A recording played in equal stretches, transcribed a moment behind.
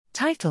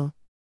Title: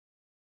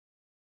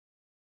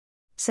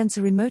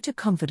 Sensorimotor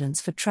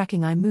confidence for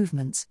tracking eye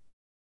movements.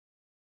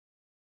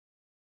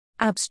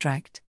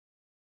 Abstract: